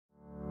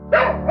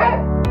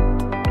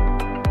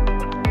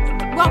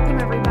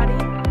Welcome, everybody.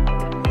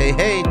 Hey,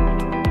 hey.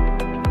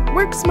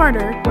 Work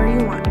smarter where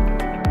you want.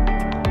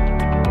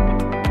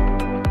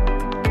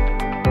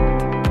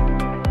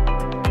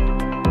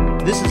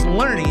 This is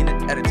learning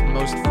at its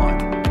most fun.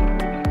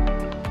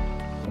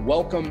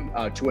 Welcome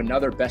to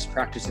another Best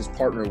Practices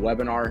Partner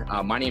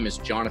webinar. My name is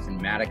Jonathan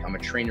Maddock. I'm a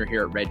trainer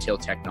here at Redtail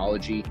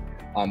Technology.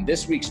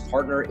 This week's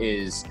partner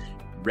is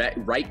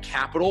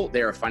RightCapital.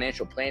 They're a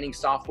financial planning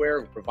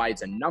software,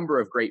 provides a number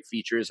of great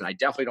features, and I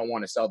definitely don't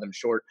want to sell them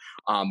short,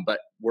 but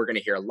we're going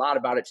to hear a lot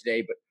about it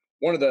today. But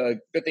one of the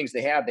good things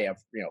they have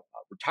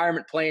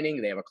retirement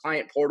planning, they have a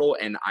client portal,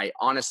 and I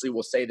honestly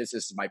will say this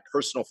is my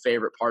personal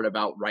favorite part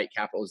about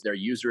RightCapital is their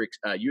user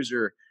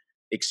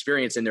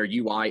experience, and their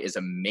UI is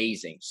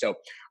amazing. So,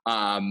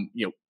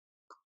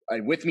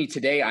 with me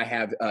today, I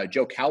have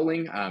Joe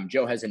Cowling.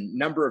 Joe has a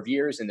number of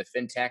years in the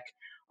fintech.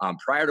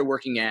 Prior to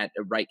working at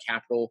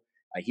RightCapital,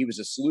 he was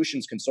a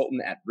solutions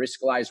consultant at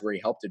Riskalyze, where he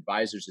helped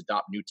advisors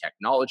adopt new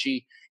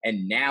technology.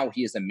 And now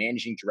he is the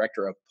managing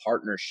director of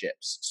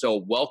partnerships.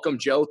 So welcome,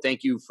 Joe.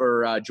 Thank you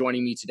for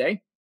joining me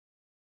today.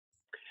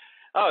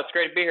 Oh, it's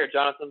great to be here,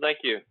 Jonathan. Thank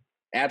you.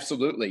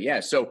 Absolutely. Yeah.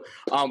 So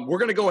we're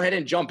going to go ahead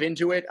and jump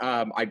into it.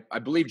 I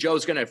believe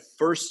Joe's going to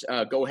first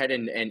go ahead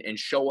and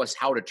show us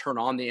how to turn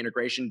on the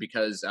integration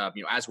because,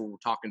 as we're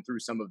talking through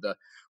some of the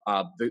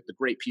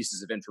great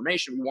pieces of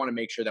information, we want to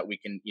make sure that we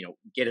can,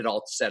 get it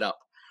all set up.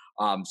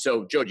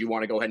 So Joe, do you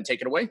want to go ahead and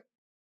take it away?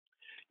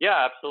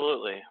 Yeah,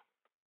 absolutely.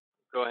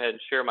 Go ahead and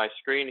share my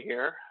screen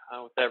here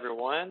with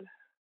everyone.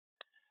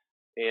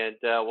 And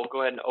we'll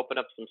go ahead and open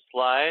up some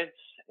slides.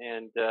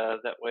 And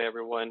that way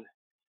everyone,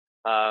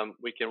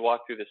 we can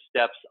walk through the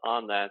steps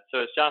on that. So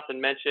as Jonathan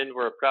mentioned,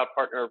 we're a proud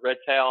partner of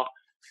Redtail.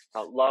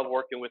 Love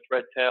working with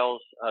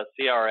Redtail's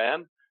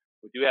CRM.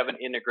 We do have an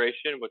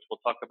integration, which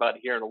we'll talk about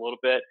here in a little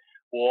bit.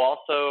 We'll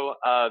also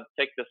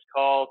take this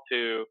call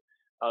to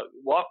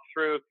walk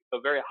through a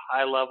very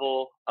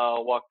high-level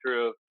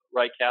walkthrough of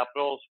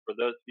RightCapital. For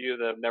those of you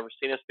that have never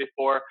seen us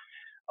before,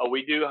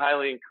 we do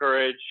highly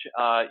encourage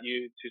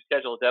you to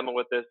schedule a demo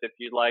with us if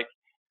you'd like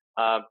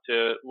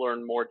to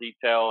learn more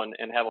detail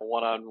and have a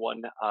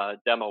one-on-one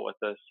demo with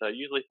us,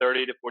 usually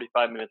 30 to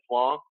 45 minutes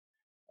long.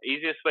 The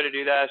easiest way to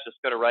do that is just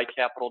go to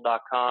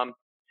rightcapital.com,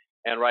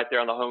 and right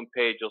there on the home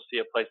page, you'll see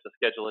a place to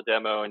schedule a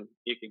demo, and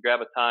you can grab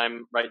a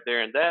time right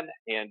there and then,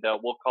 and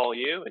we'll call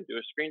you and do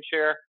a screen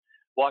share,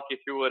 walk you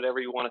through whatever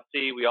you want to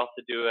see. We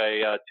also do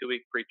a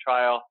 2-week free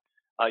trial,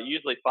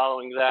 usually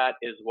following that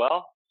as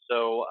well.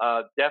 So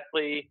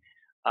definitely,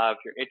 if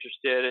you're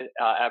interested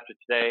after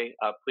today,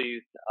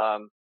 please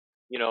go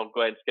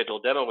ahead and schedule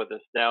a demo with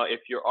us. Now,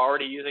 if you're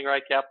already using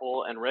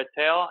RightCapital and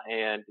Redtail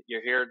and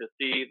you're here to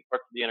see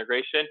parts of the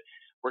integration,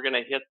 we're going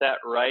to hit that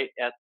right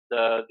at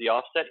the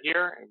offset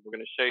here, and we're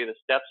going to show you the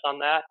steps on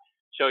that,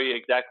 show you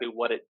exactly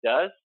what it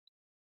does.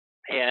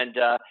 And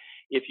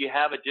if you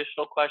have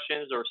additional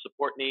questions or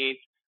support needs,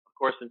 of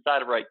course,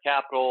 inside of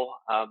RightCapital,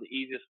 the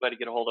easiest way to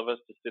get a hold of us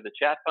is through the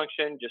chat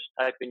function. Just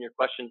type in your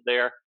questions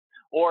there.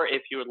 Or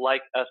if you would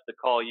like us to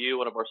call you,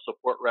 one of our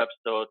support reps,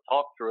 to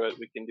talk through it,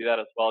 we can do that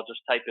as well.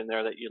 Just type in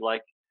there that you'd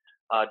like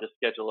to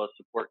schedule a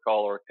support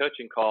call or a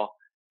coaching call,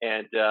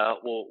 and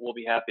we'll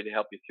be happy to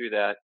help you through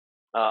that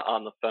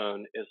on the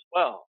phone as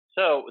well.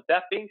 So with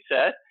that being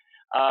said,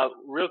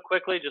 real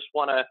quickly, just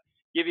want to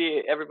give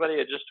you everybody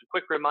just a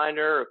quick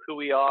reminder of who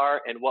we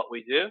are and what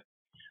we do.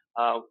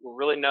 We're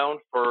really known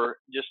for,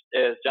 just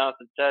as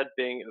Jonathan said,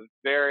 being a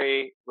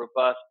very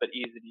robust but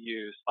easy to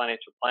use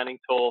financial planning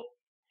tool.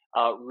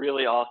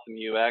 Really awesome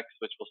UX,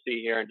 which we'll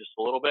see here in just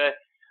a little bit.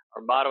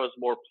 Our motto is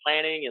more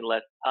planning in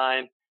less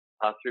time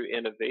through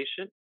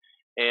innovation.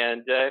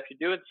 And if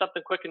you're doing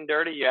something quick and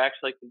dirty, you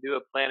actually can do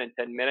a plan in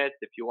 10 minutes.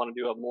 If you want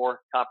to do a more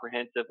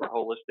comprehensive or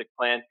holistic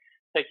plan,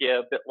 take you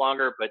a bit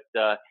longer, but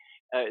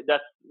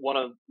that's one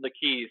of the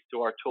keys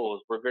to our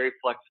tools. We're very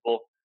flexible.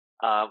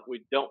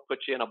 We don't put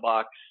you in a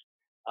box.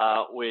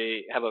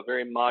 We have a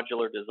very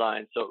modular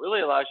design. So it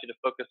really allows you to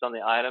focus on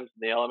the items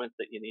and the elements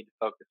that you need to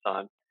focus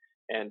on.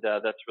 And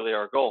that's really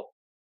our goal.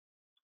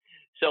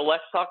 So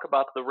let's talk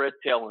about the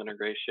Redtail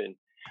integration.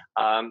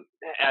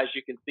 As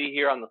you can see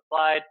here on the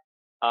slide,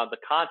 the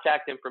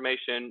contact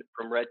information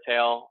from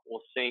Redtail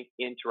will sync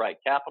into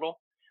RightCapital.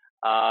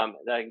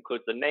 That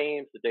includes the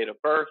names, the date of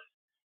birth.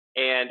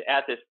 And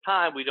at this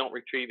time, we don't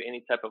retrieve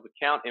any type of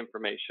account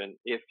information.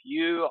 If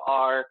you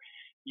are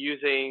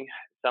using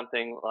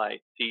something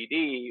like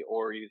TD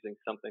or using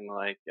something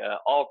like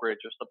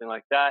Allbridge or something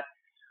like that,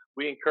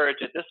 we encourage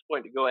at this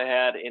point to go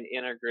ahead and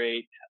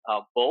integrate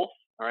both.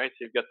 All right,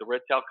 so you've got the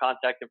Redtail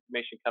contact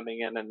information coming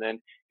in, and then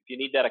if you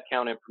need that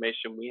account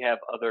information, we have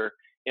other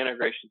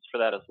integrations for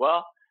that as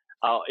well.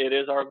 It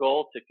is our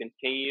goal to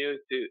continue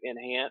to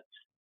enhance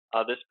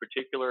this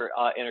particular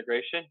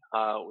integration,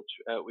 which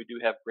we do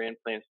have grand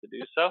plans to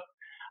do so.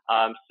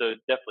 So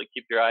definitely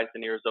keep your eyes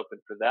and ears open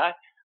for that.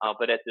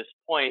 But at this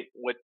point,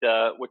 what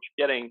you're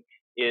getting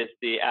is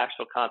the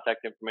actual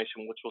contact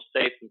information, which will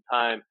save some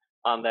time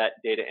on that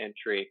data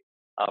entry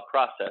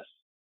process.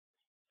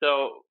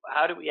 So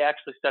how do we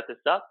actually set this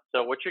up?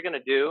 So what you're going to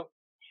do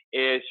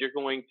is you're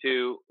going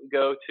to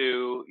go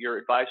to your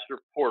advisor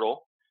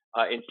portal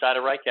inside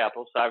of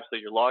RightCapital. So obviously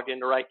you're logged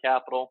into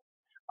RightCapital.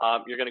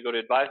 You're going to go to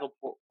advisor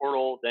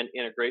portal, then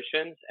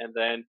integrations, and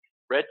then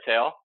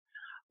Redtail.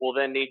 We'll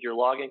then need your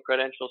login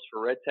credentials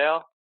for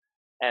Redtail,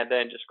 and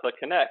then just click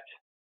connect.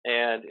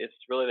 And it's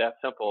really that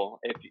simple.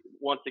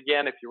 Once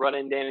again, if you run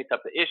into any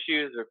type of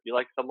issues, or if you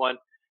like someone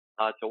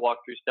to walk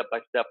through step by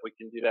step, we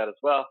can do that as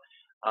well.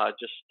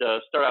 Just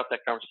start out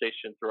that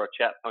conversation through our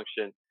chat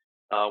function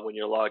when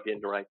you're logged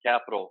into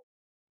RightCapital.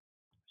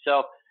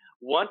 So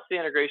once the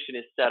integration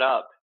is set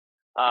up,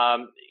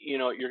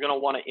 you're going to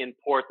want to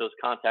import those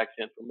contacts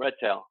in from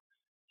Redtail.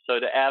 So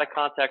to add a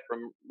contact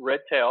from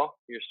Redtail,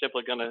 you're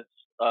simply going to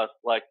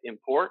select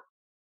import.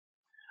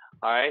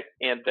 All right,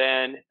 and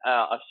then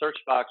a search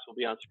box will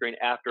be on screen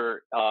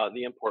after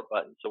the import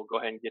button. So we'll go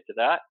ahead and get to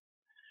that.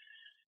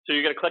 So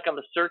you're going to click on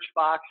the search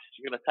box.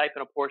 You're going to type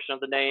in a portion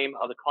of the name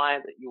of the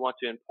client that you want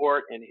to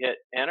import and hit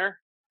enter,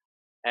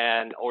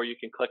 or you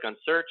can click on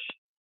search,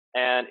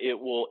 and it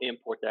will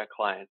import that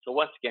client. So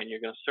once again,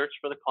 you're going to search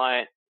for the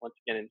client. Once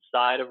again,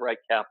 inside of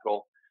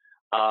RightCapital,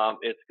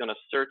 it's going to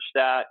search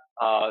that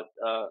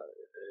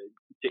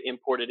to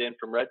import it in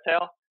from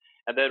Redtail.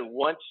 And then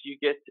once you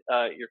get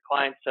your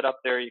client set up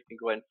there, you can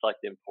go ahead and select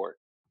import.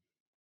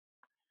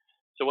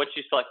 So once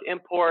you select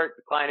import,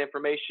 the client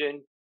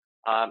information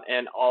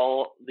and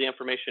all the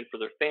information for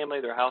their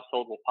family, their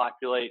household will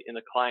populate in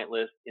the client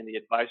list in the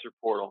advisor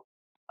portal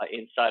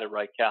inside of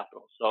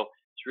RightCapital. So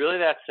it's really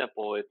that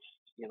simple. It's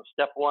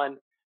step one,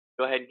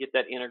 go ahead and get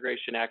that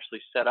integration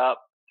actually set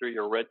up through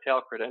your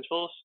Redtail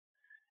credentials.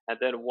 And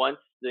then once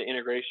the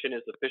integration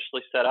is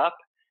officially set up,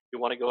 you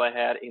want to go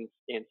ahead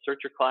and search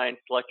your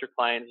clients, select your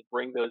clients,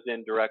 bring those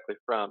in directly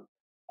from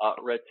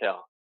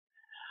Redtail.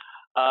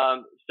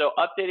 So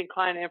updating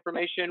client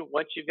information,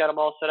 once you've got them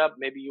all set up,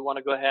 maybe you want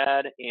to go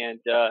ahead and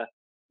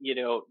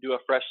do a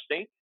fresh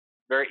sync.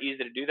 Very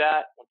easy to do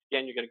that. Once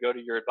again, you're going to go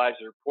to your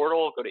advisor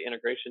portal, go to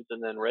integrations,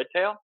 and then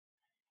Redtail.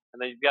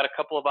 And then you've got a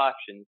couple of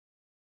options.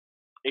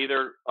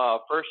 Either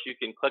first, you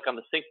can click on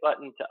the sync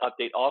button to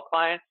update all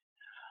clients,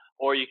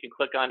 or you can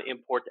click on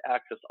import to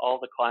access all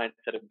the clients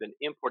that have been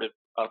imported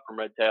from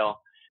Redtail,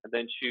 and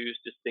then choose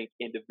to sync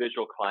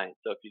individual clients.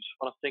 So if you just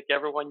want to sync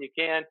everyone, you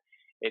can.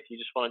 If you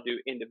just want to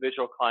do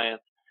individual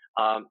clients,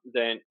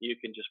 then you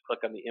can just click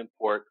on the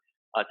import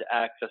to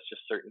access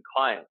just certain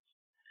clients.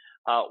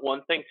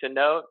 One thing to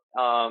note,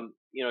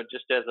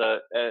 just as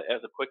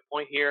a quick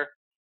point here,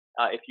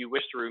 if you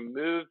wish to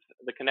remove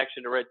the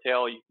connection to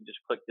Redtail, you can just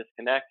click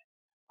disconnect.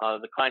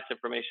 The client's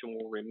information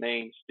will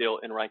remain still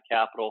in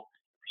RightCapital.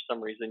 For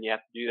some reason, you have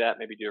to do that,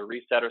 maybe do a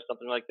reset or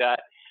something like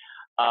that.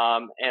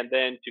 And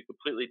then to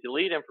completely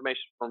delete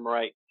information from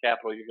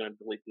RightCapital, you're going to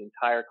delete the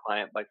entire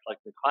client by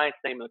selecting the client's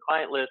name in the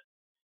client list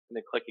and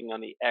then clicking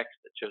on the X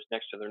that shows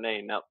next to their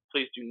name. Now,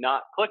 please do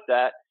not click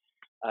that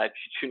if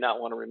you do not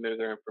want to remove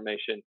their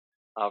information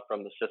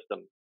from the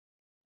system.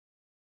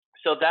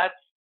 So that's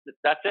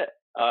it.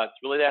 It's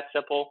really that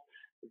simple,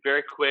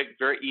 very quick,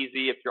 very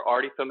easy. If you're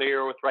already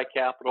familiar with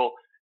RightCapital,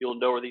 you'll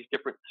know where these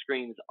different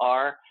screens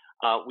are.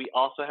 We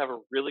also have a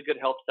really good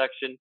help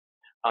section.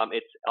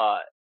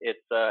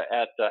 It's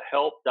at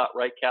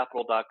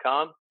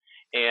help.rightcapital.com.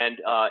 And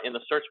in the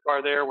search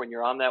bar there, when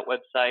you're on that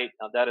website,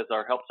 that is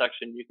our help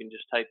section. You can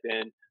just type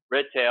in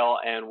Redtail,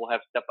 and we'll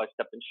have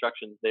step-by-step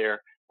instructions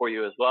there for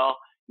you as well.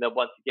 And then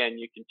once again,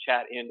 you can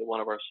chat into one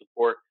of our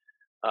support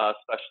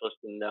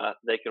specialists, and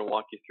they can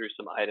walk you through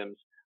some items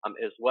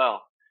as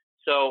well.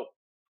 So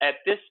at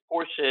this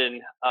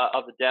portion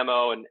of the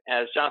demo, and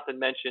as Jonathan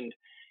mentioned,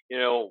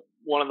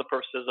 one of the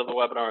purposes of the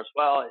webinar as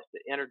well is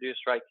to introduce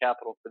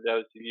RightCapital for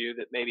those of you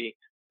that maybe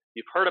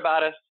you've heard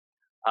about us.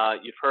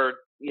 You've heard,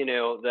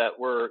 that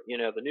we're,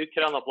 the new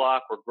kid on the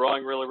block. We're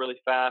growing really, really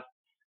fast,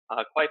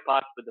 quite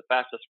possibly the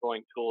fastest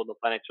growing tool in the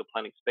financial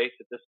planning space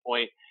at this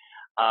point.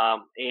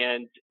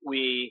 And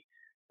we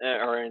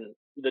are in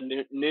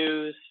the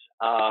news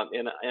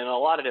in a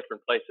lot of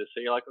different places.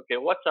 So you're like, okay,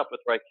 what's up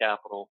with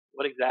RightCapital?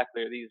 What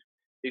exactly are these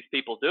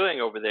people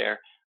doing over there?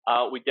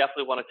 We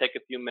definitely want to take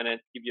a few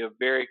minutes, give you a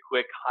very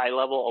quick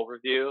high-level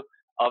overview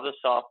of the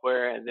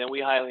software, and then we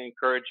highly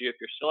encourage you, if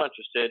you're still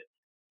interested,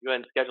 go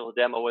ahead and schedule a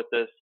demo with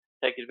us,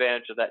 take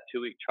advantage of that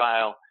 2-week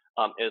trial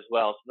as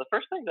well. So the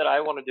first thing that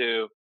I want to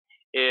do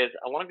is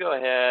I want to go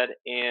ahead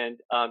and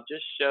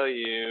just show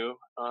you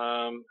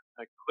a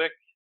quick,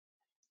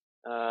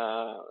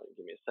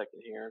 give me a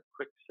second here,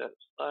 quick set of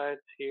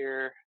slides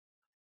here,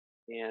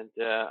 and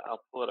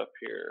I'll pull it up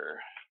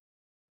here.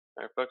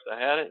 All right, folks, I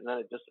had it, and then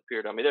it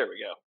disappeared on me. There we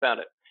go. Found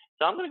it.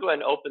 So I'm going to go ahead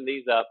and open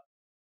these up,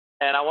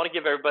 and I want to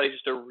give everybody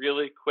just a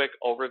really quick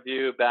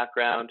overview,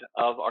 background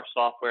of our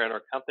software and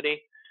our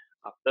company.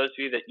 For those of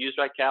you that use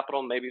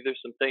RightCapital, maybe there's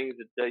some things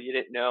that you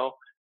didn't know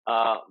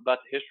about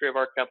the history of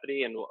our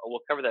company, and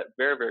we'll cover that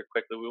very, very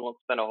quickly. We won't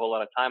spend a whole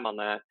lot of time on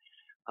that.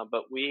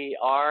 But we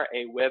are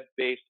a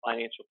web-based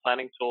financial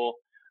planning tool.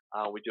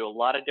 We do a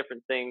lot of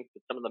different things,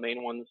 but some of the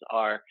main ones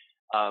are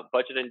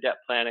budget and debt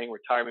planning,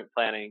 retirement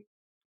planning,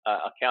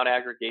 account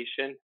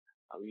aggregation.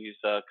 We use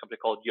a company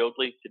called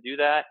Yodlee to do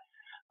that.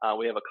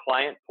 We have a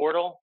client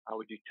portal.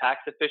 We do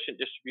tax efficient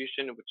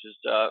distribution, which is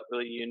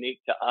really unique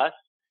to us.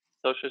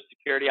 Social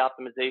Security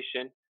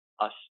optimization,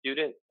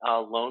 student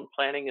loan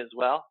planning as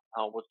well,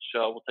 which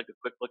we'll take a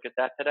quick look at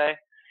that today.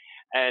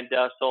 And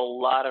so a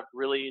lot of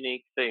really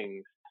unique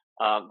things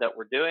that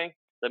we're doing.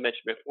 As I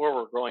mentioned before,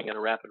 we're growing at a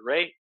rapid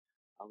rate.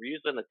 We're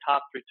using the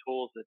top 3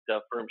 tools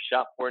that firms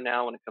shop for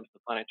now when it comes to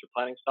financial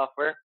planning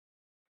software.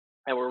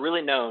 And we're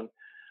really known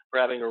for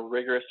having a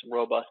rigorous and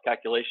robust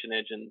calculation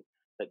engine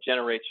that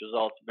generates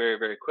results very,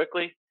 very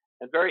quickly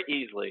and very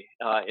easily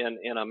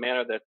in a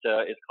manner that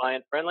is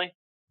client friendly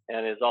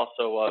and is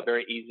also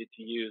very easy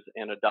to use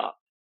and adopt.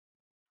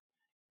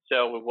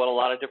 So we've won a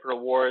lot of different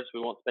awards. We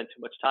won't spend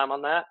too much time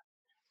on that,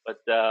 but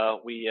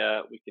we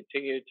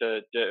continue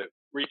to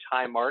reach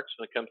high marks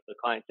when it comes to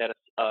client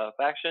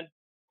satisfaction.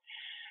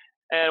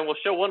 And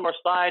we'll show one more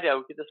slide.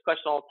 We get this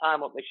question all the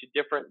time: what makes you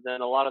different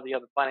than a lot of the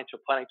other financial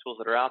planning tools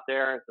that are out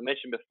there? As I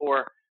mentioned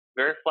before,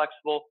 very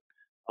flexible.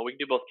 We can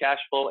do both cash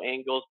flow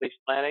and goals-based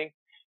planning.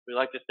 We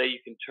like to say you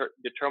can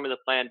determine the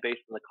plan based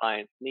on the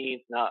client's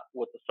needs, not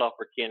what the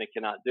software can and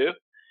cannot do.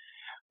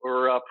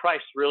 We're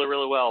priced really,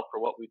 really well for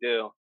what we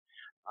do.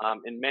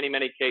 In many,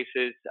 many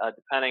cases,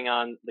 depending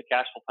on the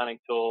cash flow planning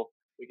tool,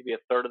 we can be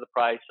a third of the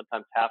price,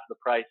 sometimes half of the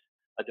price,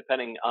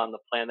 depending on the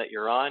plan that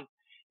you're on.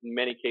 In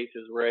many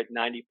cases, we're at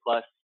 90+%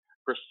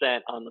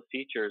 on the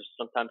features,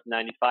 sometimes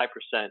 95%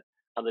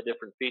 on the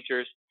different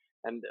features.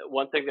 And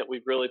one thing that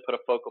we've really put a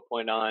focal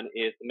point on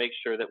is to make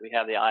sure that we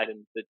have the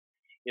items that,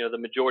 the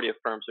majority of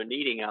firms are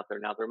needing out there.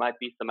 Now, there might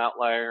be some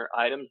outlier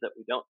items that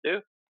we don't do.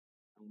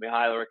 We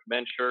highly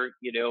recommend,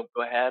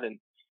 go ahead and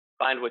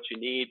find what you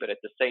need. But at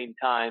the same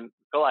time,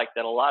 I feel like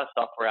that a lot of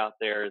software out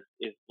there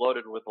is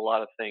loaded with a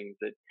lot of things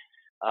that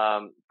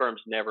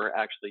firms never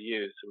actually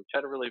use. So we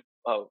try to really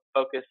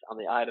focus on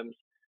the items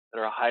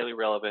that are highly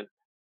relevant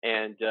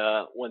and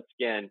once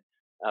again,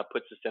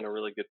 puts us in a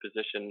really good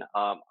position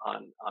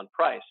on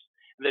price.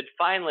 And then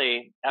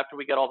finally, after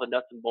we got all the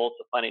nuts and bolts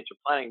of financial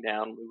planning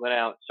down, we went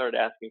out and started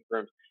asking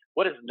firms,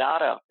 what is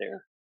not out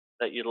there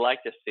that you'd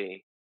like to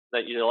see,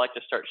 that you'd like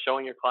to start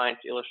showing your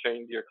clients,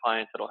 illustrating to your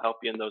clients that'll help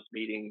you in those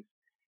meetings,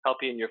 help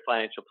you in your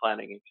financial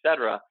planning, et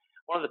cetera.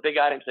 One of the big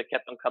items that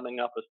kept on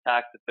coming up was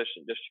tax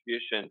efficient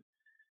distribution,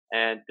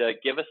 and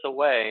give us a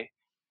way,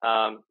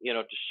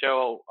 to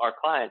show our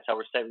clients how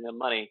we're saving them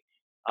money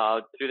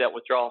through that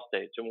withdrawal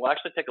stage. And we'll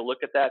actually take a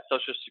look at that.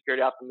 Social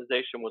Security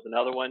optimization was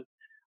another one.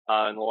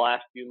 In the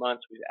last 6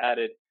 months, we've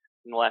added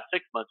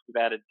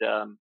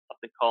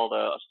something called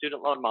a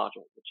student loan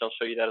module, which I'll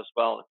show you that as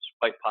well. It's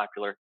quite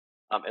popular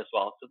as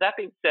well. So that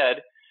being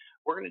said,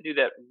 we're going to do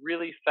that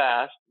really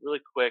fast, really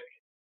quick,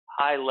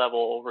 high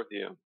level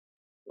overview.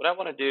 What I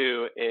want to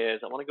do is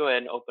I want to go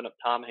ahead and open up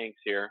Tom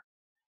Hanks here.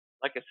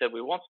 Like I said,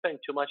 we won't spend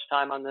too much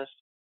time on this.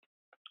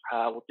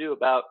 We'll do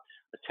about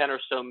a 10 or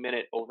so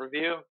minute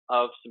overview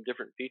of some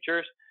different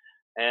features.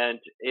 And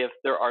if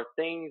there are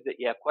things that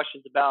you have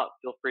questions about,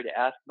 feel free to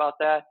ask about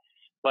that.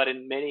 But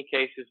in many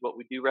cases, what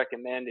we do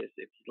recommend is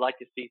if you'd like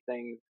to see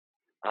things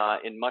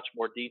in much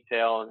more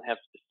detail and have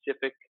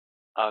specific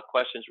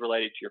questions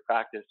related to your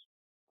practice,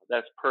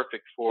 that's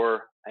perfect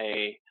for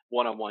a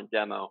one-on-one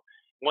demo.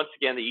 Once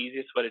again, the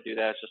easiest way to do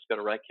that is just go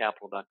to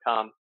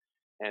RightCapital.com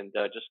and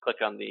just click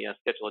on the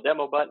schedule a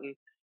demo button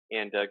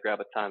and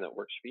grab a time that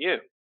works for you.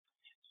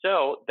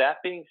 So that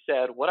being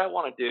said, what I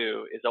want to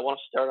do is I want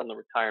to start on the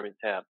retirement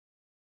tab.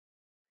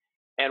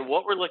 And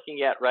what we're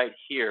looking at right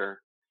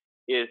here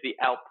is the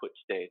output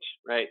stage,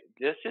 right?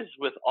 This is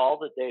with all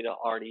the data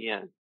already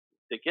in.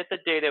 To get the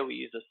data, we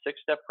use a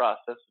 6-step process,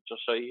 which I'll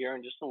show you here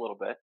in just a little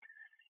bit.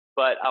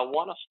 But I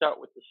want to start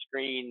with the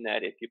screen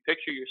that if you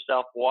picture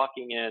yourself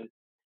walking in,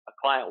 a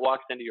client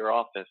walks into your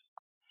office,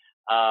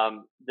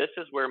 this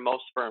is where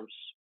most firms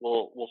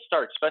will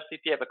start, especially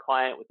if you have a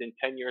client within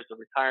 10 years of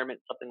retirement,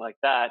 something like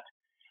that.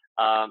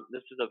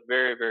 This is a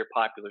very, very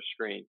popular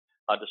screen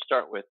to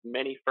start with.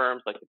 Many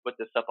firms like to put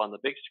this up on the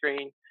big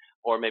screen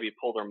or maybe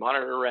pull their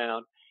monitor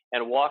around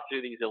and walk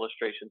through these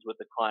illustrations with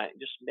the client. It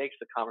just makes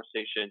the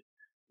conversation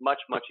much,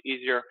 much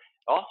easier.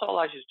 It also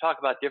allows you to talk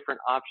about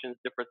different options,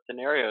 different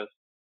scenarios,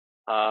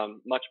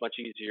 much, much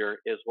easier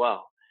as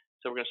well.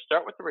 So we're going to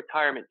start with the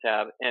retirement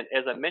tab. And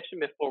as I mentioned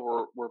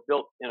before, we're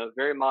built in a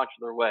very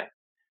modular way.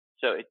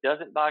 So it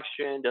doesn't box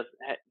you in, doesn't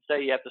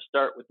say you have to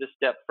start with this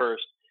step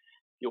first.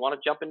 If you want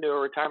to jump into a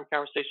retirement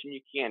conversation,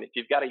 you can. If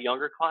you've got a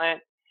younger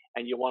client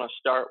and you want to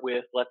start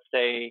with, let's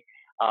say,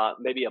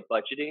 maybe a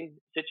budgeting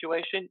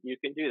situation, you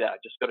can do that.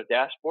 Just go to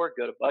dashboard,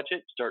 go to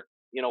budget, start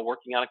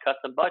working on a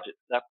custom budget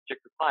for that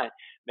particular client.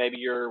 Maybe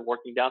you're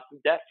working down some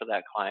debt for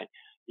that client.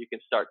 You can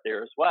start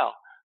there as well.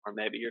 Or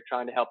maybe you're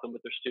trying to help them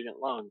with their student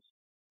loans.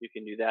 You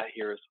can do that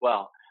here as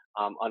well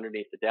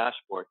underneath the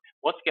dashboard.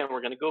 Once again,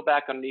 we're going to go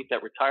back underneath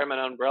that retirement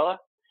umbrella.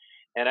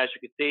 And as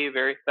you can see,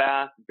 very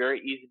fast, very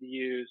easy to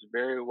use,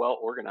 very well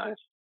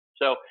organized.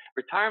 So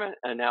retirement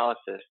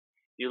analysis,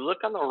 you look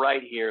on the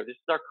right here, this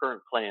is our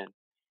current plan.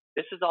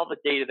 This is all the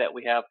data that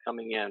we have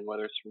coming in,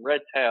 whether it's from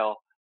Redtail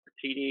or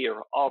TD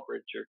or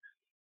Albridge or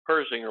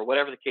Pershing or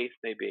whatever the case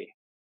may be.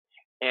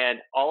 And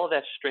all of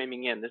that's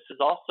streaming in. This is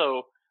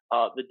also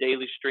the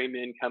daily stream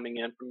in coming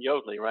in from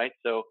Yodlee, right?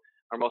 So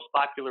our most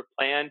popular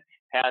plan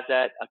has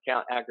that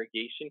account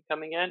aggregation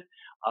coming in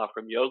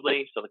from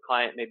Yodlee. So the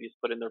client maybe has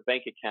put in their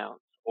bank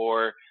accounts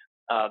or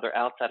their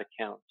outside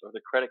accounts or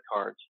their credit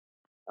cards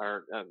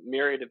or a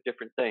myriad of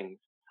different things.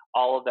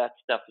 All of that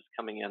stuff is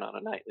coming in on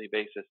a nightly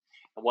basis.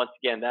 And once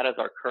again, that is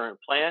our current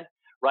plan.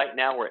 Right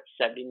now, we're at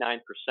 79%.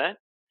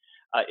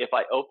 If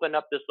I open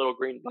up this little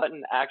green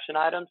button, action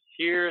items,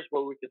 here's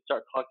where we can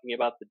start talking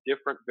about the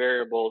different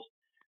variables,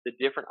 the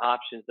different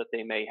options that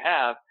they may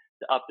have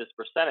to up this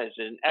percentage.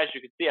 And as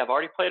you can see, I've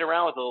already played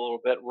around with it a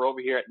little bit. We're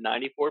over here at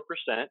 94%.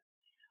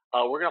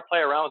 We're going to play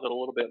around with it a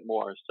little bit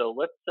more. So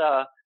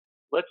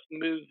let's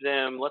move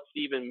them. Let's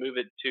even move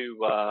it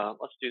to,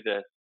 let's do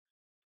this.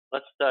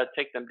 Let's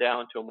take them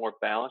down to a more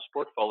balanced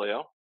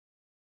portfolio.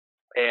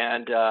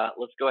 And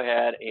let's go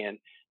ahead and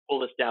pull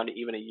this down to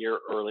even a year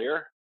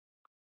earlier.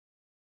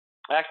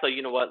 Actually,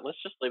 you know what? Let's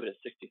just leave it at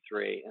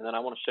 63. And then I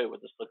want to show you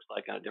what this looks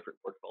like on a different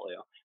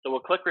portfolio. So we'll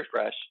click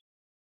refresh.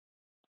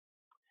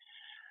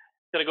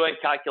 It's going to go ahead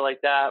and calculate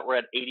that. We're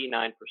at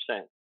 89%,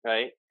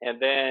 right? And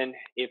then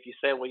if you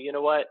say, well, you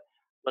know what?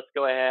 Let's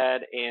go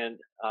ahead and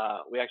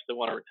we actually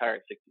want to retire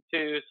at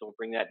 62. So we'll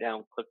bring that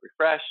down, click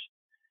refresh,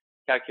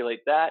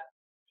 calculate that.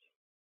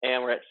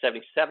 And we're at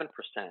 77%.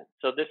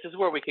 So this is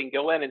where we can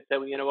go in and say,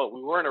 well, you know what?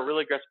 We were in a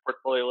really aggressive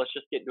portfolio. Let's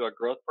just get into a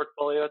growth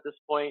portfolio at this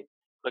point.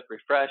 Click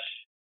refresh.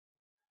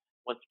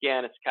 Once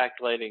again, it's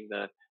calculating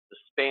the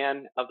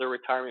span of the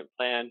retirement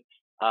plan,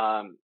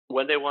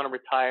 when they want to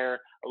retire,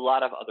 a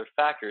lot of other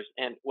factors.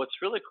 And what's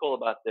really cool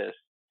about this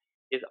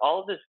is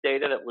all of this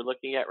data that we're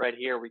looking at right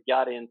here, we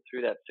got in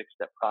through that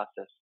 6-step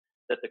process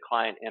that the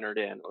client entered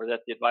in, or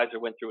that the advisor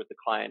went through with the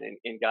client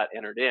and got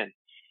entered in.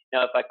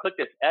 Now, if I click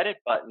this edit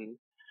button,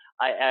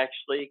 I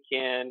actually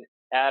can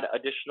add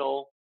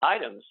additional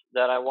items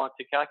that I want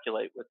to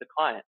calculate with the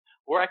client,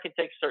 or I can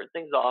take certain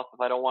things off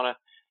if I don't want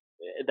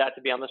that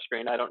to be on the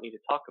screen. I don't need to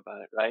talk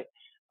about it, right?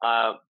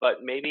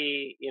 But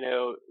maybe, you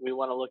know, we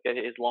want to look at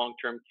his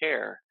long-term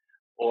care,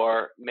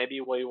 or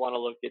maybe we want to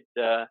look at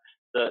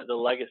the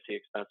legacy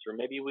expense, or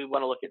maybe we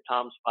want to look at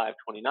Tom's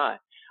 529.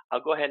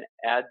 I'll go ahead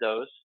and add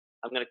those.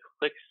 I'm going to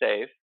click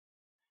save.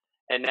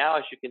 And now,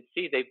 as you can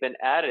see, they've been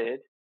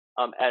added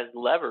as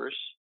levers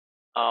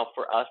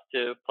for us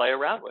to play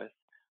around with.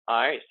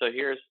 All right, so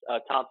here's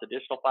Tom's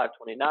additional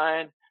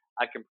 529.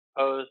 I can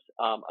propose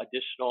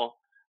additional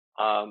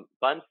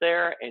funds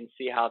there and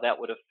see how that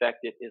would affect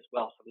it as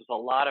well. So there's a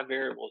lot of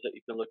variables that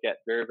you can look at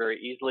very, very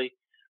easily.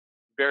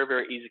 Very,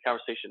 very easy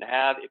conversation to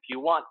have. If you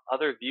want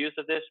other views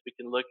of this, we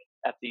can look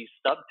at these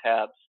sub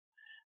tabs.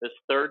 This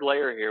third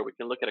layer here, we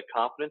can look at a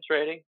confidence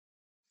rating.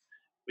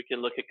 We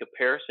can look at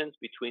comparisons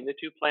between the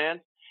two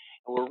plans.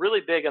 And we're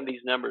really big on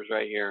these numbers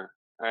right here.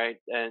 All right,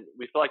 and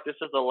we feel like this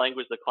is a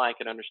language the client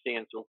can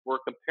understand. So if we're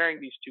comparing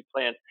these two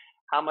plans,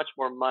 how much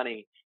more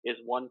money is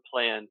one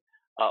plan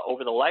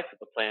over the life of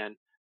the plan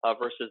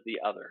versus the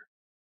other?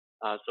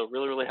 So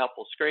really, really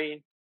helpful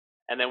screen.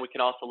 And then we can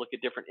also look at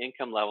different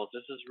income levels.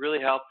 This is really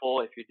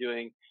helpful if you're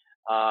doing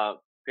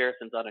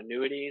comparisons on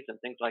annuities and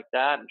things like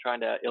that, and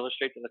trying to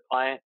illustrate to the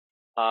client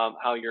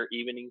how you're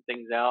evening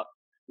things out.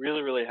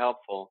 Really, really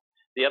helpful.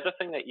 The other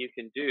thing that you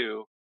can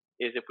do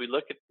is, if we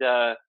look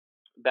at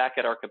back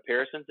at our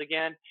comparisons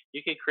again,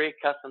 you can create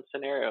custom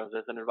scenarios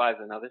as an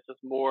advisor. Now, this is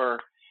more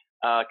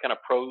kind of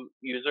pro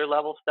user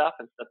level stuff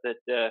and stuff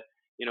that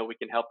you know, we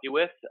can help you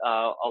with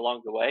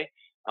along the way.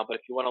 But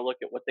if you want to look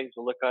at what things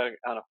will look like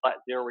on a flat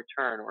zero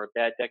return, or a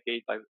bad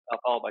decade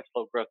followed by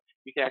slow growth,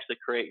 you can actually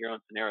create your own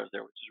scenarios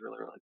there, which is really,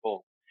 really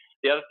cool.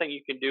 The other thing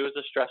you can do is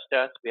a stress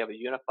test. We have a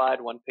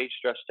unified one-page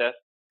stress test.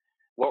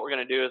 What we're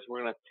going to do is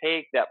we're going to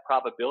take that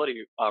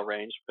probability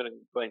range. We're going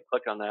to go ahead and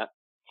click on that.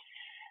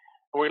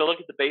 We're going to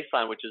look at the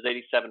baseline, which is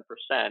 87%.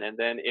 And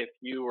then if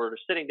you were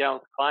sitting down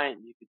with a client,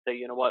 you could say,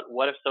 you know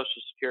what if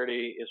Social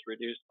Security is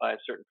reduced by a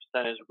certain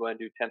percentage? We'll go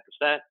ahead and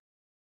do 10%.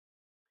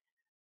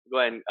 Go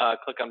ahead and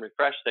click on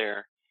refresh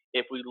there.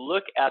 If we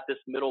look at this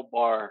middle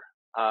bar,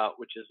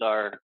 which is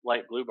our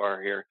light blue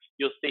bar here,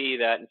 you'll see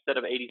that instead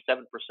of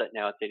 87%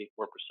 now, it's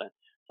 84%.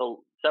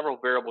 So several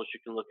variables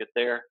you can look at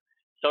there.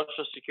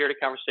 Social Security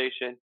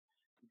conversation,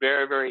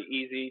 very, very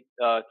easy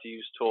to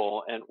use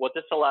tool. And what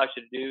this allows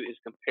you to do is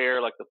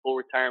compare like the full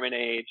retirement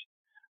age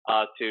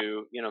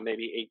to, you know,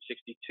 maybe age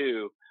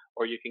 62,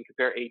 or you can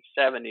compare age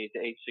 70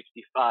 to age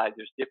 65.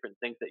 There's different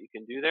things that you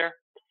can do there.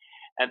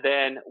 And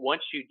then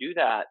once you do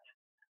that,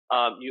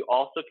 you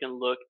also can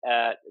look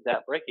at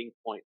that breaking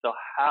point. So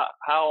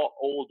how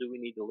old do we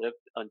need to live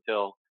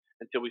until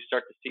we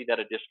start to see that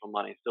additional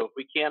money? So if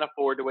we can't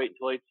afford to wait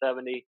until age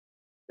 70, you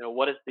know,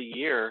 what is the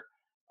year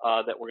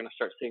that we're going to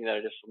start seeing that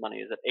additional money?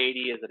 Is it 80?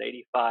 Is it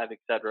 85, et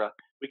cetera?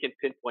 We can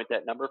pinpoint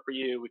that number for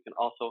you. We can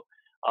also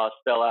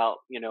spell out,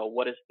 you know,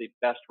 what is the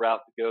best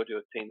route to go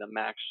to obtain the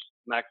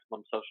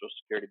maximum Social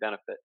Security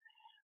benefit.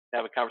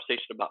 Have a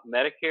conversation about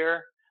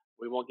Medicare.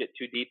 We won't get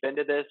too deep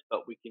into this,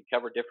 but we can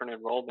cover different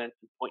enrollments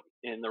and point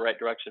in the right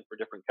direction for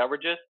different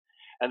coverages.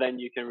 And then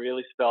you can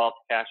really spell out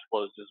the cash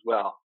flows as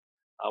well,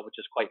 which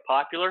is quite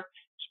popular.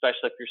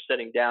 especially if you're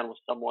sitting down with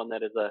someone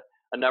that is a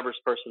numbers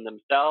person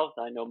themselves.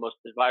 I know most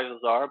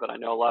advisors are, but I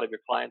know a lot of your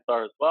clients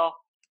are as well.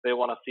 They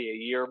want to see a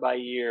year by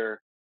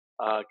year,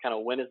 kind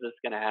of when is this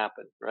going to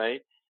happen,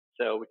 right?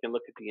 So we can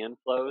look at the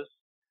inflows.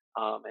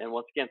 And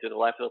once again, through the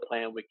life of the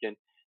plan, we can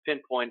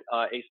pinpoint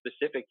a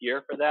specific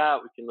year for that.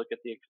 We can look at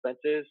the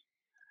expenses.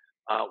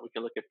 We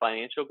can look at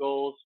financial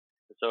goals.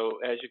 So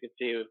as you can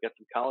see, we've got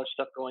some college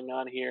stuff going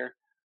on here.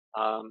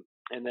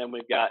 And then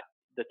we've got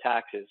the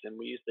taxes. And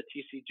we use the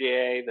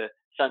TCJA, the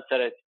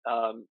sunset at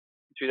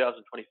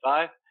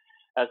 2025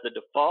 as the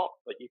default,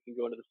 but you can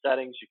go into the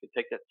settings. You can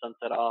take that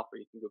sunset off, or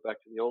you can go back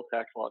to the old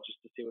tax law just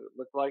to see what it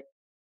looks like.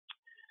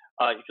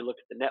 You can look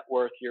at the net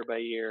worth year by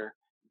year,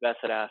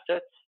 invested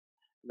assets,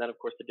 and then of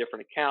course the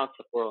different accounts,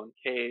 the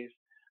 401ks,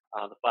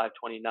 the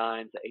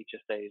 529s, the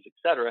HSAs,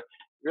 etc.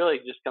 Really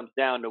just comes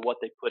down to what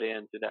they put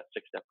in through that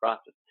 6-step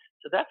process.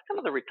 So that's kind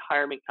of the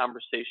retirement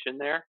conversation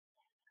there.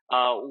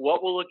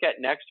 What we'll look at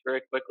next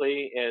very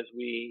quickly is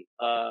we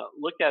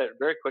looked at it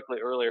very quickly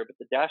earlier, but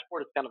the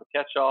dashboard is kind of a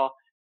catch-all.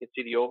 You can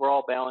see the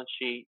overall balance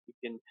sheet. You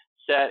can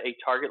set a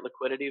target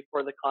liquidity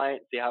for the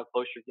client, see how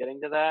close you're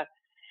getting to that.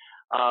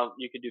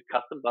 You can do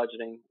custom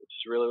budgeting, which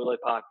is really, really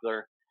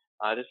popular.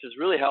 This is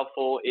really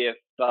helpful if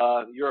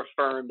you're a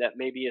firm that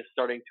maybe is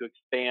starting to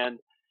expand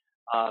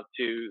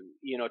to,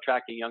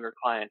 attracting younger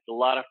clients. A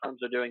lot of firms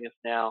are doing this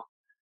now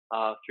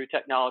through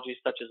technologies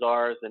such as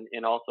ours,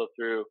 and also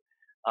through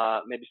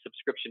maybe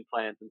subscription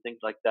plans and things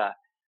like that.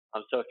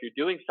 So if you're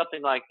doing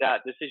something like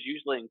that, this is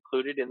usually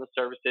included in the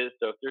services.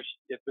 So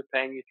if they're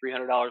paying you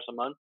 $300 a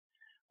month,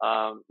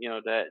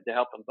 to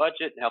help them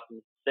budget and help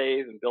them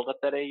save and build up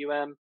that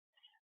AUM,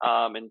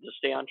 and to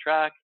stay on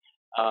track,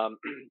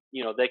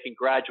 they can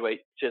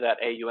graduate to that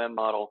AUM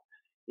model,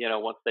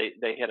 once they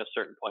hit a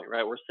certain point,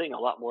 right? We're seeing a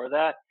lot more of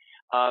that.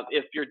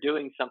 If you're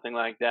doing something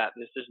like that,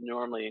 this is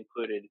normally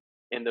included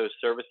in those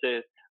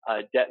services,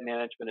 debt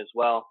management as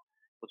well.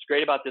 What's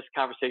great about this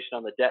conversation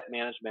on the debt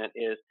management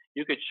is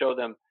you could show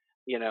them,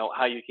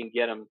 how you can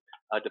get them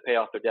to pay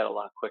off their debt a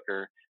lot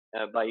quicker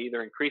by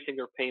either increasing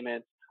their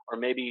payments or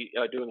maybe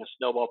doing a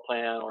snowball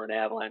plan or an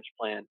avalanche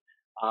plan.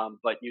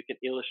 But you can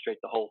illustrate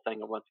the whole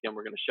thing. And once again,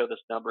 we're going to show this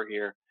number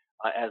here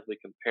as we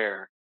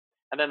compare.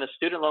 And then the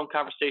student loan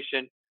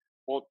conversation,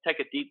 we'll take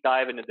a deep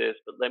dive into this,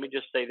 but let me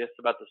just say this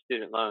about the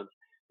student loans.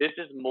 This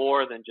is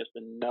more than just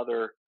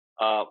another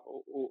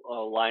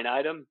line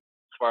item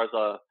as far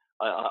as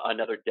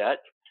another debt.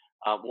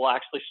 We'll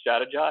actually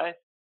strategize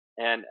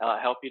and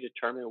help you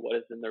determine what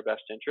is in their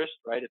best interest,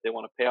 right? If they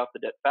want to pay off the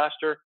debt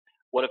faster,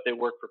 what if they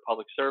work for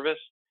public service,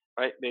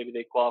 right? Maybe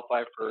they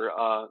qualify for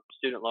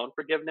student loan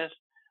forgiveness,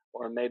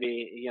 or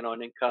maybe,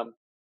 an income,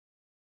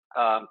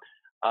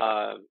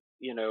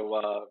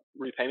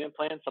 repayment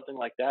plan, something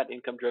like that,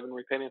 income-driven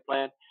repayment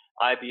plan,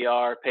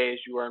 IBR,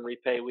 pay-as-you-earn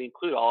repay. We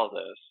include all of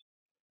those.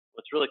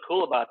 What's really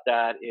cool about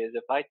that is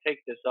if I take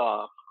this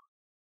off,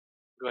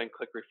 go ahead and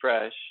click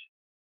refresh.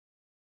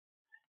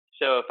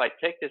 So if I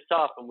take this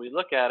off and we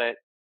look at it,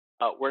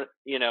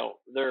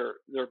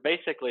 they're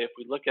basically, if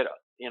we look at,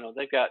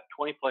 they've got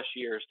 20 plus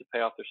years to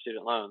pay off their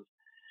student loans.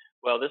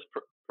 Well, this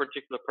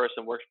particular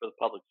person works for the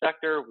public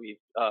sector. We've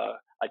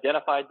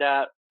identified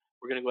that.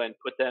 We're going to go ahead and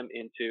put them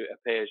into a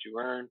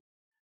pay-as-you-earn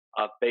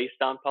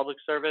based on public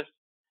service.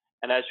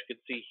 And as you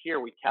can see here,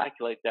 we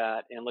calculate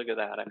that, and look at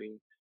that. I mean,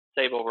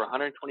 save over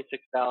 $126,000.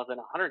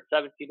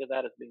 117 of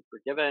that is being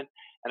forgiven.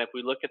 And if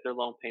we look at their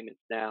loan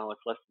payments now,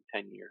 it's less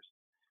than 10 years.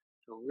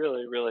 So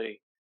really,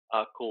 really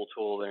cool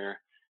tool there.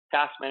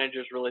 Task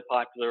Manager is really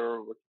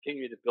popular. We're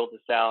continuing to build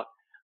this out.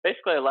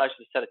 Basically, it allows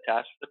you to set a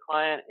task for the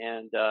client,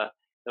 and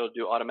it'll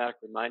do automatic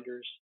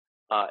reminders,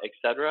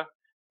 etc.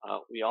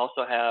 We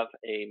also have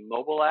a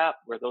mobile app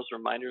where those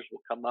reminders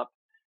will come up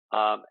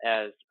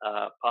as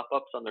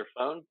pop-ups on their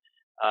phone.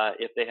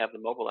 If they have the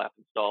mobile app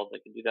installed, they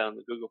can do that on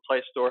the Google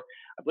Play Store.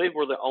 I believe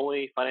we're the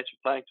only financial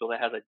planning tool that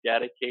has a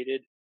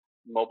dedicated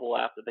mobile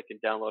app that they can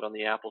download on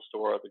the Apple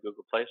Store or the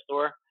Google Play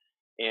Store.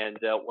 And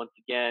once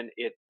again,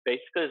 it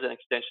basically is an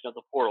extension of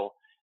the portal.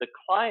 The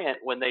client,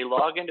 when they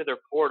log into their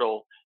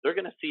portal, they're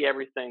going to see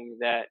everything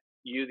that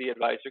you, the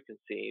advisor, can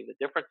see. The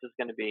difference is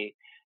going to be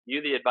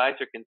you, the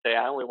advisor, can say,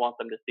 I only want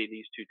them to see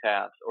these 2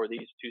 tabs or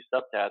these 2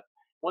 sub-tabs.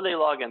 When they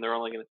log in, they're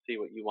only going to see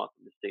what you want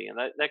them to see. And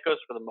that goes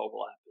for the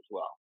mobile app as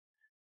well.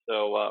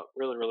 So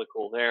really, really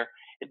cool there.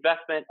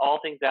 Investment, all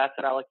things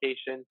asset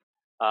allocation.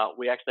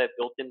 We actually have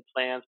built-in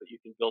plans, but you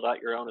can build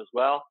out your own as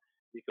well.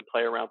 You can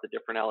play around with the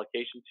different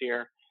allocations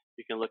here.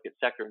 You can look at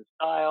sector and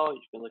style.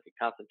 You can look at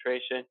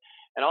concentration,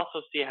 and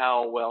also see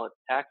how well it's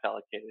tax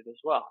allocated as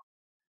well.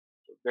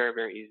 So very,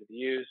 very easy to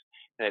use.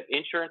 We have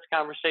insurance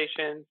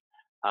conversations.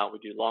 We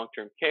do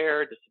long-term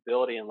care,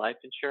 disability, and life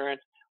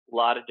insurance. A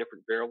lot of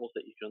different variables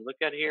that you can look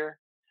at here.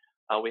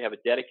 We have a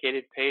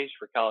dedicated page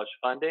for college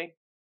funding.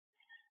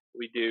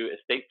 We do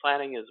estate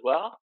planning as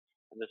well.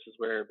 And this is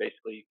where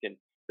basically you can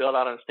build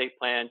out an estate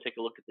plan, take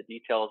a look at the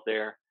details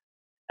there.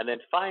 And then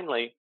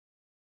finally,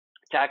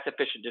 tax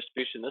efficient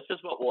distribution. This is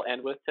what we'll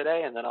end with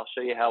today, and then I'll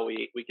show you how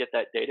we get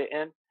that data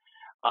in.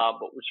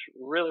 But what's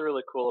really,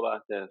 really cool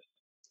about this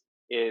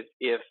is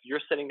if you're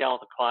sitting down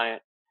with a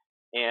client,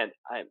 and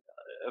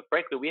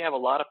frankly, we have a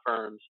lot of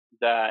firms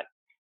that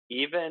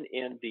even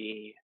in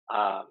the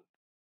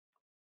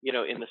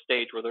in the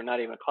stage where they're not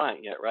even a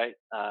client yet, right?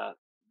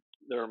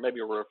 They're maybe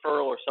a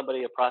referral or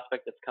somebody, a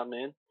prospect that's come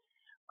in.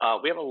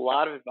 We have a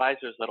lot of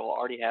advisors that will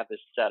already have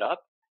this set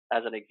up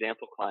as an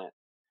example client.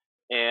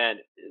 And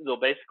they'll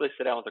basically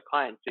sit down with their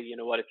client and say, you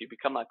know what, if you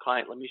become my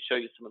client, let me show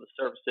you some of the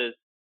services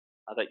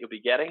that you'll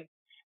be getting.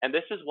 And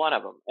this is one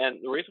of them.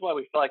 And the reason why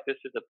we feel like this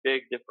is a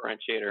big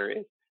differentiator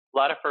is a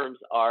lot of firms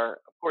are,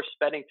 of course,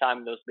 spending time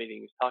in those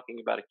meetings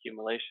talking about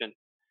accumulation,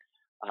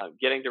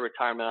 getting to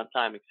retirement on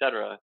time, et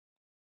cetera.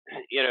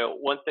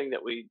 One thing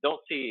that we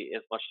don't see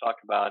as much talk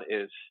about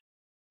is,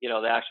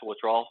 the actual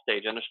withdrawal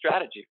stage and a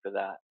strategy for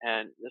that.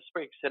 And this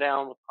week, sit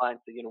down with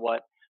clients and say, you know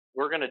what,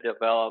 we're going to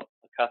develop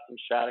a custom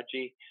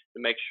strategy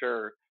to make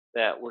sure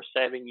that we're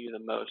saving you the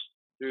most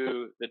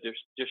through the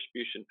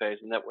distribution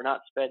phase and that we're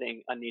not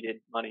spending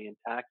unneeded money in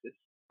taxes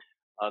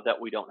that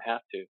we don't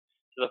have to.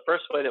 So the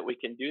first way that we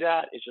can do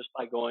that is just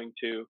by going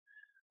to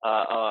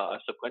a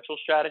sequential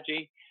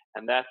strategy.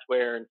 And that's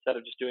where instead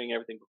of just doing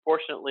everything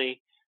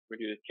proportionately, we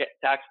do the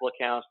taxable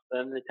accounts,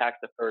 then the tax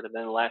deferred, and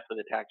then lastly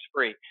the tax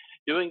free.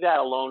 Doing that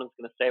alone is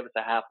going to save us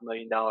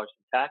 $500,000 in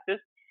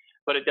taxes,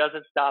 but it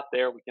doesn't stop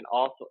there. We can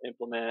also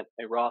implement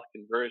a Roth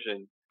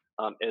conversion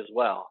as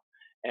well.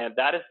 And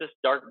that is this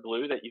dark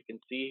blue that you can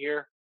see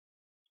here.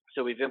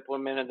 So we've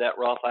implemented that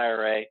Roth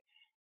IRA.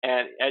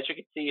 And as you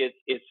can see,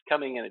 it's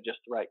coming in at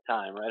just the right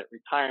time, right? At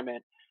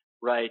retirement,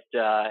 right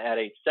at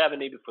age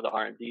 70 before the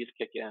RMDs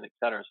kick in, et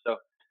cetera. So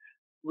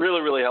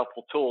really, really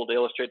helpful tool to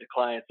illustrate to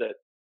clients that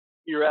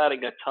you're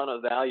adding a ton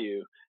of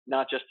value,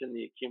 not just in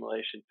the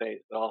accumulation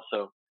phase, but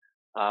also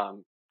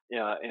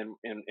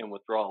in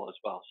withdrawal as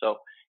well.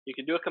 So you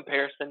can do a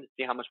comparison to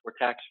see how much more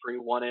tax-free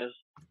one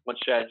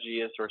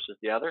strategy is versus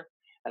the other.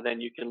 And then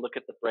you can look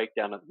at the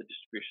breakdown of the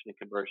distribution and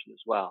conversion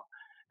as well.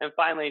 And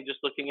finally,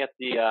 just looking at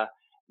the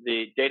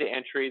data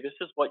entry, this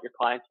is what your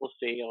clients will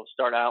see. It'll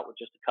start out with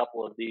just a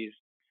couple of these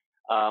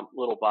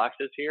little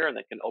boxes here, and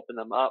they can open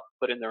them up,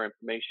 put in their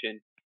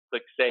information,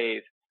 click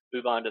save,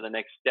 move on to the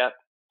next step.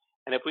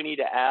 And if we need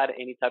to add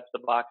any types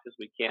of boxes,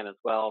 we can as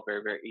well.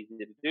 Very, very easy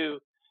to do.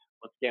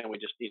 Once again, we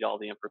just need all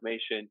the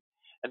information.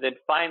 And then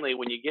finally,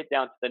 when you get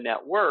down to the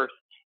net worth,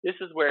 this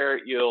is where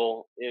we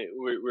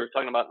were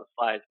talking about in the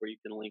slides where you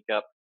can link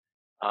up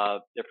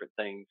different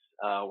things,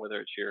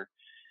 whether it's your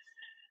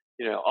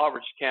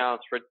average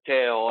accounts,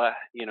 Redtail,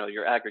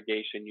 your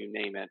aggregation, you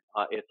name it.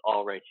 It's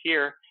all right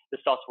here. This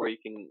is also where you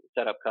can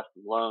set up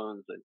custom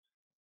loans and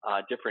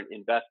different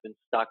investment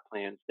stock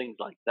plans, things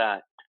like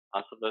that.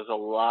 So there's a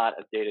lot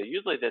of data,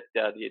 usually that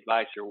the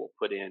advisor will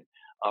put in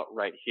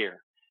right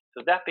here.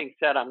 So that being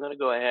said, I'm going to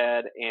go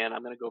ahead and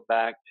I'm going to go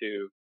back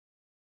to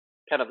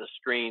kind of the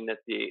screen that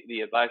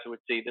the advisor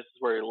would see. This is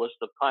where your list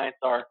of clients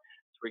are,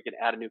 so we can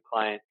add a new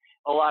client.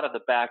 A lot of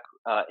the back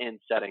end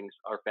settings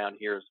are found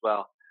here as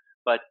well.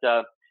 But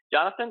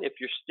Jonathan, if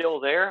you're still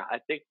there, I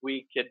think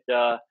we could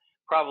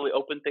probably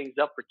open things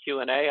up for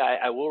Q&A.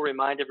 I will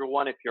remind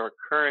everyone, if you're a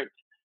current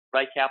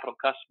RightCapital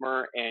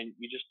customer and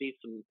you just need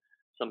some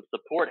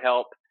support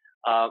help,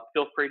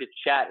 feel free to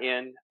chat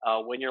in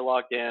when you're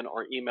logged in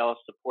or email us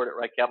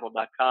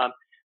support@rightcapital.com.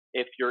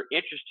 If you're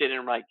interested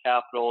in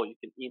RightCapital, you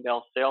can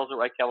email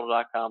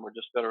sales@rightcapital.com or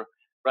just go to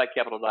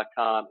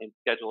rightcapital.com and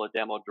schedule a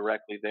demo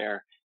directly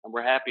there. And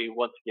we're happy,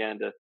 once again,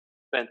 to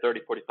spend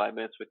 30, 45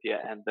 minutes with you.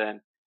 And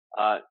then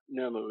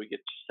normally we get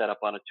you set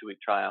up on a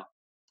 2-week trial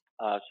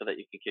so that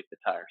you can kick the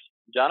tires.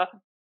 Jonathan?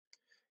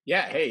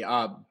 Yeah. Hey,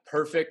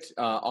 perfect.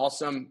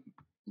 Awesome.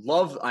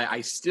 Love.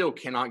 I still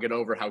cannot get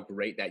over how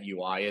great that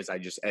UI is.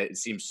 It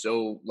seems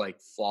so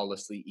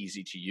flawlessly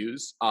easy to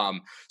use.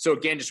 So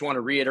again, just want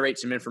to reiterate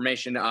some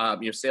information.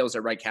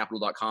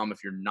 Sales@rightcapital.com.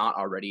 If you're not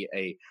already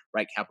a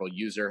RightCapital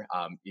user,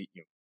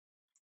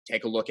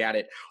 take a look at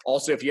it.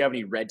 Also, if you have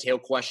any Redtail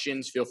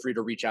questions, feel free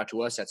to reach out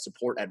to us at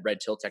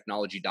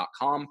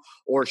support@redtailtechnology.com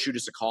or shoot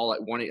us a call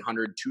at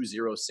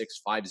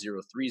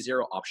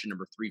 1-800-206-5030, option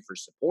number 3 for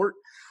support.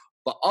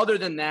 But other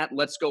than that,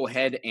 let's go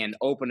ahead and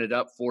open it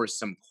up for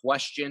some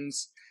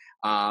questions.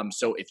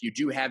 So if you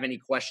do have any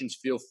questions,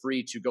 feel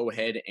free to go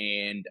ahead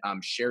and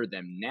share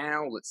them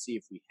now. Let's see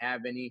if we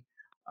have any.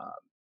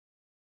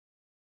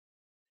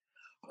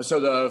 So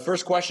the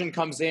first question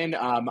comes in.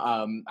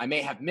 I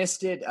may have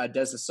missed it.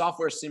 Does the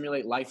software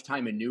simulate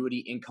lifetime annuity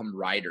income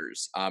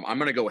riders? I'm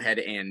going to go ahead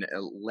and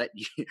let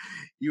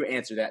you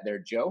answer that there,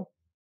 Joe.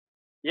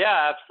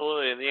 Yeah,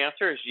 absolutely. And the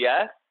answer is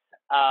yes.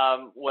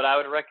 What I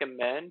would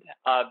recommend,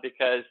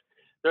 because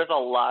there's a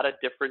lot of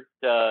different,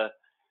 I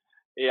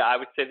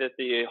would say that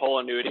the whole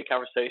annuity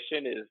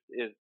conversation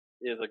is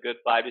a good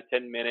 5 to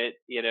 10 minute,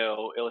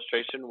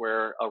 illustration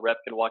where a rep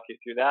can walk you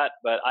through that.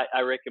 But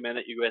I recommend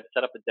that you go ahead and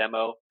set up a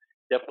demo.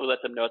 Definitely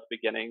let them know at the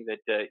beginning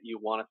that you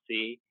want to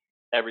see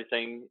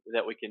everything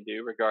that we can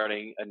do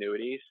regarding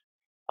annuities.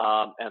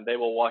 And they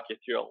will walk you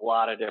through a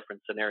lot of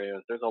different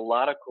scenarios. There's a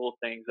lot of cool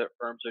things that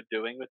firms are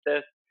doing with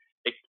this,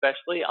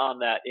 especially on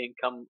that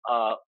income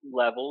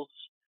levels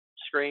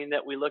screen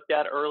that we looked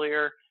at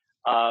earlier.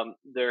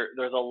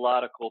 There's a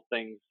lot of cool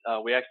things.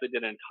 We actually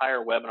did an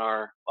entire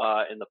webinar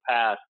in the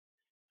past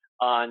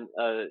on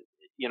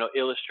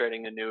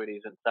illustrating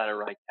annuities inside of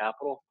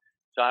RightCapital.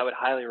 So I would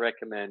highly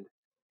recommend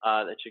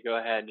that you go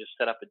ahead and just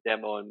set up a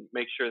demo and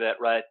make sure that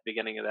right at the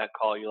beginning of that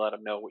call you let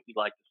them know what you'd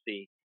like to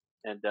see,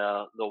 and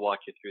they'll walk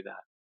you through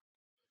that.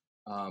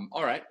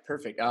 All right,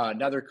 perfect.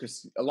 Another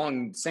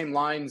along the same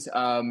lines,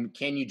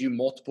 can you do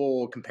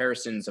multiple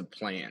comparisons of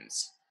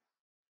plans?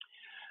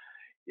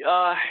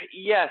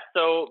 Yes.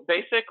 So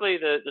basically,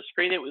 the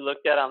screen that we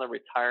looked at on the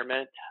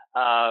retirement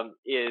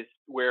is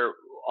where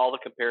all the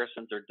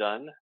comparisons are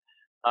done,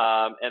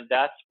 and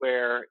that's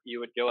where you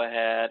would go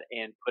ahead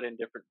and put in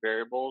different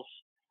variables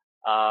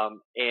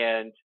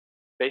and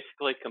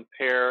basically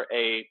compare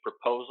a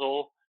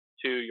proposal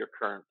to your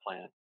current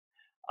plan.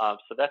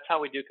 So that's how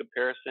we do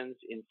comparisons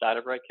inside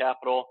of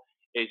RightCapital.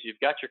 Is you've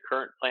got your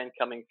current plan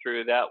coming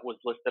through that was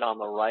listed on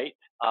the right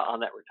on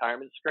that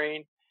retirement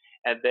screen,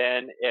 and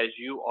then as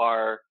you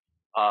are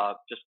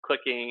just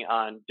clicking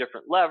on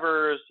different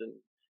levers and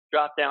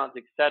drop downs,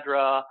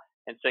 etc.,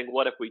 and saying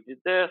what if we did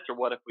this or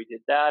what if we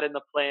did that in the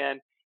plan,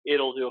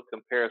 it'll do a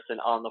comparison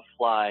on the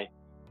fly,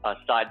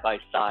 side by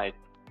side,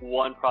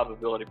 one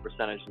probability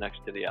percentage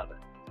next to the other.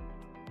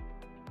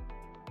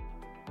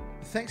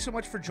 Thanks so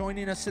much for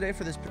joining us today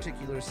for this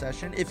particular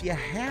session. If you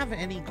have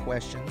any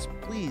questions,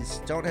 please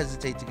don't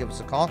hesitate to give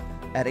us a call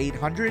at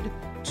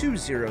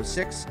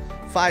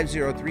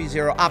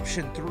 800-206-5030,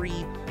 option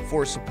 3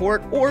 for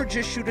support, or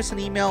just shoot us an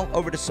email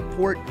over to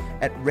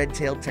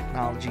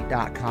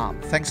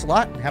support@redtailtechnology.com. Thanks a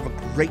lot and have a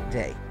great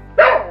day.